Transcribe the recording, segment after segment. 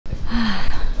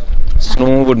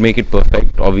Snow would make it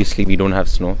perfect. Obviously, we don't have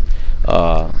snow.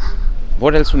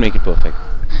 What else would make it perfect?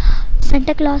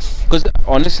 Santa Claus. Because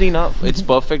honestly, now it's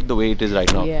perfect the way it is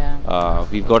right now. Yeah.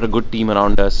 We've got a good team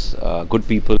around us, good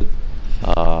people.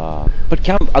 But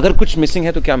क्या अगर कुछ missing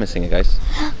है तो क्या missing है, guys?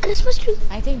 Christmas tree.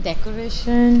 I think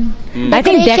decoration. I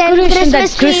think decoration.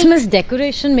 That Christmas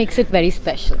decoration makes it very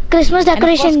special. Christmas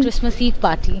decoration. And of course, Christmas Eve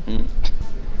party.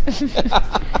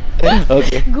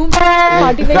 Okay.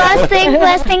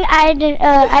 First thing, I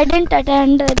didn't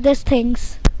attend these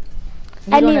things.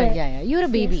 Anyway. Yeah. You're a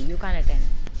baby. You can't attend.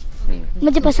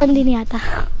 मुझे पसंद ही नहीं आता.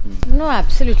 No,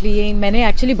 absolutely. ये मैंने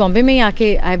actually Bombay में ही आके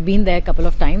I've been there couple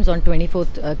of times on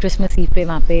 24th Christmas Eve पे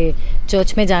वहाँ पे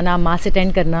चर्च में जाना, मास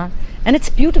अटेंड करना, and it's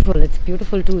beautiful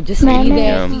to just be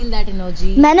there, feel that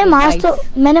energy. मैंने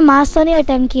मास तो नहीं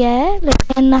अटेंड किया है,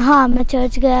 लेकिन हाँ मैं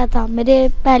चर्च गया था. मेरे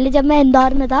पहले जब मैं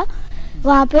इंदौर में था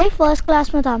वहाँ पे फर्स्ट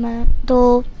क्लास में था मैं,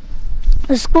 तो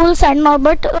school Saint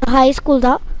Norbert high school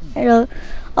था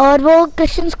और वो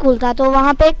क्रिश्चियन स्कूल था, तो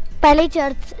वहाँ पे पहले ही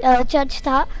चर्च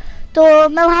था, तो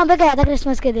मैं वहाँ पे गया था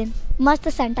क्रिसमस के दिन मस्त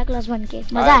सेंटा क्लॉज बन के.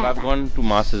 मजा आया. I've gone to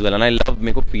mass as well and I love.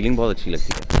 मेरे को फीलिंग बहुत अच्छी लगती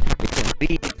है.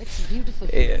 It's beautiful.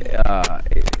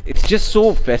 It's just so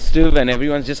festive and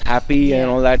everyone's just happy and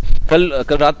all that. कल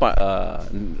रात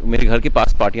मेरे घर के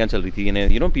पास पार्टियां चल रही थी,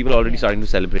 you know, people already starting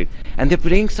to celebrate and they're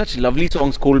playing such lovely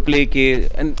songs, Coldplay के,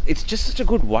 and it's just such a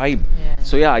good vibe.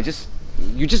 So yeah,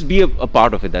 you just be a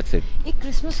part of it. That's it. एक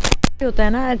Christmas होता है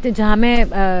ना जहाँ मैं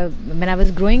when I was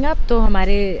growing up, तो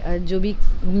हमारे जो भी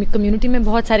कम्युनिटी में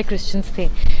बहुत सारे क्रिश्चियंस थे,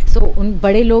 सो उन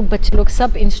बड़े लोग बच्चे लोग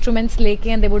सब इंस्ट्रूमेंट्स लेके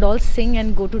and they would all sing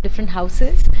and go to different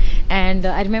houses and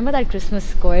I remember that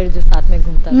Christmas कोयर जो साथ में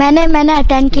घूमता. मैंने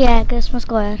अटेंड किया है क्रिसमस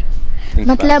कोयर.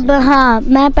 मतलब हाँ,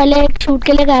 मैं पहले एक शूट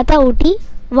के लिए गया था ऊटी,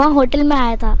 वहाँ होटल में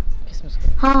आया था.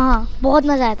 हाँ, बहुत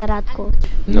मजा आया था रात को.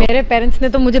 मेरे पेरेंट्स ने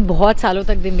तो मुझे बहुत सालों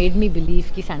तक दे मेड मी बिलीव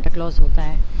कि सांता क्लॉज होता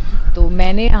है, तो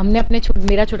हमने अपने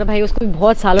मेरा छोटा भाई उसको भी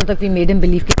बहुत सालों तक वी मेड हिम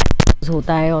बिलीव कि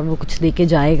होता है और वो कुछ दे के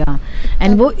जाएगा.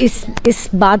 एंड वो इस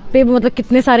बात पे मतलब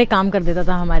कितने सारे काम कर देता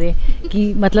था हमारे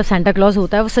कि मतलब सांता क्लॉज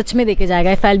होता है, वो सच में दे के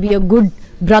जाएगा. If I will be a good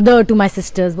brother to my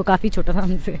sisters. वो काफ़ी छोटा था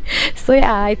हमसे. सो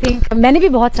या आई थिंक मैंने भी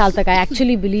बहुत साल तक आई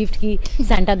एक्चुअली बिलीव्ड कि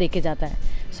सांता दे के जाता है.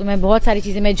 सो मैं बहुत सारी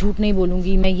चीज़ें, मैं झूठ नहीं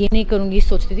बोलूँगी, मैं ये नहीं करूँगी,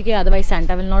 सोचती थी कि otherwise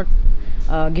Santa will not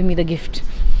give me the gift.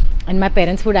 And my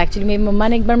parents would actually, मेरी मम्मा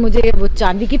ने एक बार मुझे वो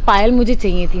चांदी की पायल मुझे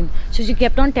चाहिए थी, so she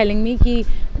kept on telling me कि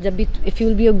जब भी if you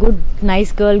will be a good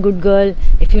nice girl, good girl,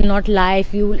 if you will not lie,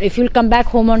 if you will come back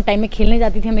home on time. मैं खेलने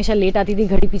जाती थी, हमेशा लेट आती थी,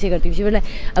 घड़ी पीछे करती थी. बोला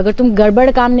अगर तुम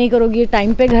गड़बड़ काम नहीं करोगी,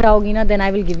 टाइम पे घर आओगी ना, then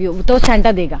I will give you, तो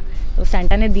सांता देगा. तो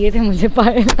सांता ने दिए थे मुझे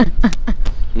पायल.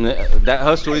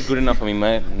 Her story is good enough for me.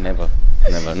 Never,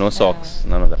 no socks,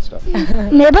 none of that stuff.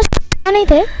 मेरे पास नहीं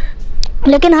थे,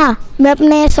 लेकिन हाँ मैं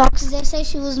अपने सॉक्स जैसे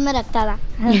शूज में रखता था.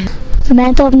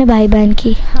 मैं तो अपने भाई बहन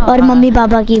की और मम्मी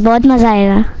पापा की. बहुत मजा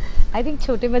आएगा. आई थिंक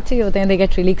छोटे बच्चे ही होते हैं, they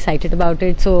get really excited about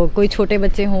it. सो कोई छोटे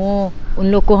बच्चे हों, उन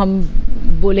लोग को हम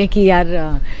बोलें कि यार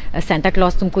सांता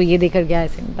क्लॉज तुमको ये देकर गया,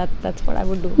 ऐसे that's what I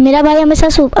would do. मेरा भाई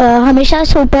हमेशा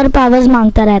सुपर पावर्स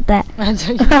मांगता रहता है.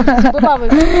 Super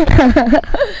powers.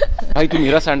 भाई तू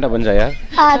मेरा सांता बन जा यार.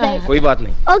 कोई बात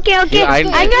नहीं. Okay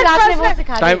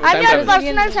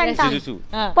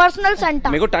personal Santa.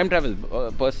 मेरे को टाइम ट्रैवल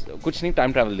कुछ नहीं,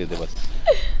 टाइम ट्रैवल दे दे बस.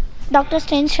 डॉक्टर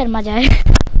स्ट्रेंज शर्मा जाए.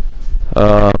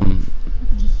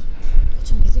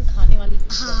 खाने वाली.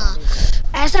 हाँ,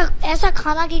 ऐसा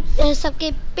खाना कि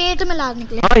सबके पेट में लार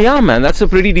निकले. हाँ yeah man, that's a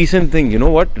pretty decent thing. You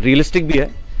know what, realistic भी है.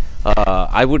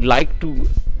 I would like to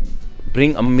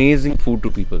bring amazing food to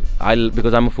people.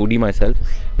 Because I'm a foodie myself.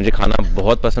 मुझे खाना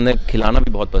बहुत पसंद है, खिलाना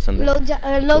भी बहुत पसंद है.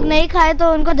 लोग नहीं खाए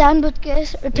तो उनको जानबूझ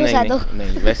के ठुसा दो.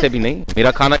 नहीं वैसे भी नहीं,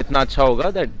 मेरा खाना इतना अच्छा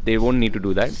होगा that they won't need to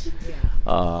do that.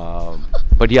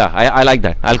 But yeah, I like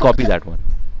that. I'll copy that one.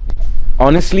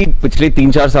 Honestly, पिछले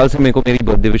 3-4 साल से मेरे को मेरी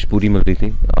बर्थडे विश पूरी मिल रही थी.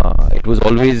 It was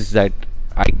always that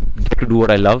I get to do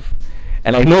what I love,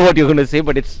 and I know what you're going to say,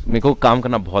 but मेरे को काम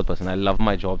करना बहुत पसंद है. I love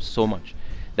my job so much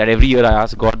that every year I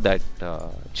ask God that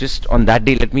just on that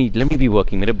day let me be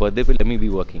working. मेरे birthday पे let me be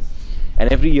working, and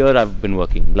every year I've been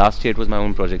working. Last year it was my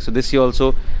own project, so this year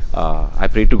also I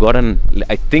prayed to God, and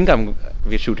I think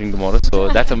we're shooting tomorrow, so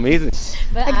that's amazing.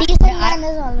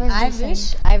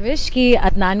 I wish कि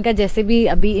अदनान का जैसे भी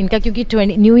अभी इनका, क्योंकि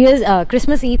new years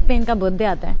Christmas ewe पे इनका birthday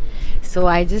आता है, सो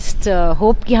आई जस्ट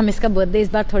होप कि हम इसका बर्थडे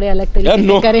इस बार थोड़े अलग तरीके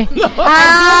से करें.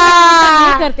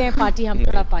 करते हैं पार्टी, हम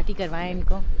थोड़ा पार्टी करवाएं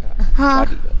इनको. हाँ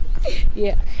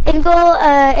इनको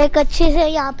एक अच्छी से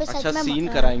यहाँ पे अच्छा सच में सीन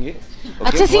कराएंगे।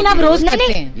 अच्छा सीन आप रोज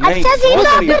करते हैं? अच्छा सीन तो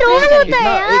आपके रोज होता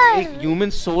है यार। एक ह्यूमन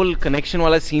सोल कनेक्शन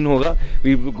वाला सीन होगा।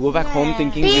 We go back home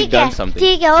thinking we've done something.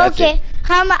 ठीक है, That's ओके। it.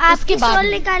 हम आपकी सोल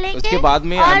निकालेंगे। उसके बाद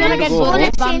में और I'm gonna go soul home.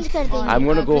 Exchange कर देंगे। I'm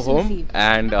gonna go home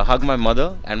and hug my mother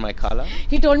and my khala.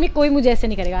 He told me कोई मुझे ऐसे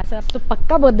नहीं करेगा सर, अब तो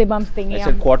पक्का बर्थडे बम्स देंगे I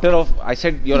हम। said quarter of. I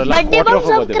said you're allowed birthday quarter of bumps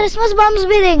a हम birthday. क्रिसमस बम्स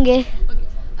भी देंगे।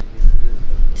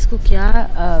 इसको क्या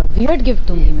वियर्ड गिफ्ट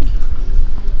दूंगी मैं?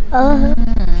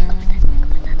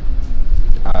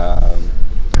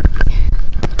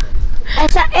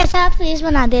 ऐसा फेस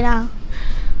बना देना।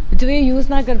 जो ये यूज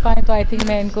ना कर पाए तो आई थिंक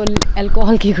मैं इनको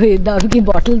अल्कोहल की कोई दारू की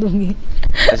बोतल दूंगी।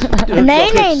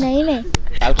 नहीं।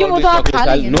 क्यों वो तो आप खा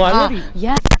लेंगे। No, I'm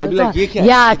not.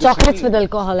 या chocolates with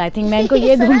alcohol, I think मैं इनको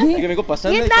ये दूंगी। मेरे को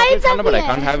पसंद है चॉकलेट खाना, but I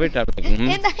can't have it.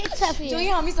 जो ये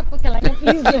हम ही सबको खिलाएंगे,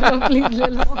 प्लीज ले लो, प्लीज ले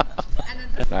लो।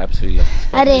 Absolutely.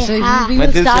 अरे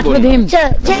मैं दिल से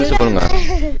बोलूंगा।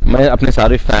 मैं अपने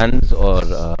सारे फैंस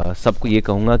और सबको ये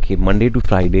कहूंगा कि मंडे टू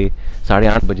फ्राइडे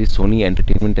 8:30 बजे सोनी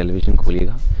एंटरटेनमेंट टेलीविजन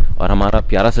खोलिएगा और हमारा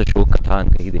प्यारा सा शो कथा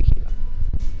अंकही देखिएगा।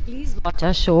 Please watch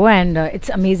our show and it's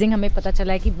amazing. हमें पता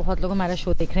चला है कि बहुत लोग हमारा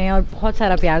शो देख रहे हैं और बहुत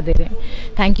सारा प्यार दे रहे हैं।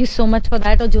 Thank you so much for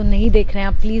that. और जो नहीं देख रहे हैं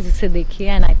आप प्लीज इसे देखिए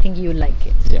and I think you like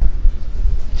it.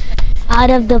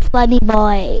 Out of the funny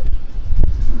boy.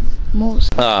 Most.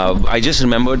 I just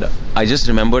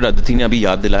remembered Aditi ने अभी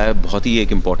याद दिलाया, बहुत ही एक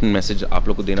important मैसेज आप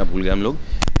लोग को देना भूल गए हम लोग।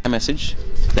 Message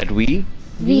that we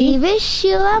wish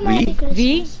you a Merry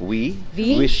Christmas. we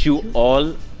wish you all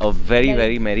a very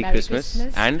Merry Christmas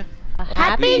and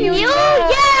Happy New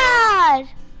Year!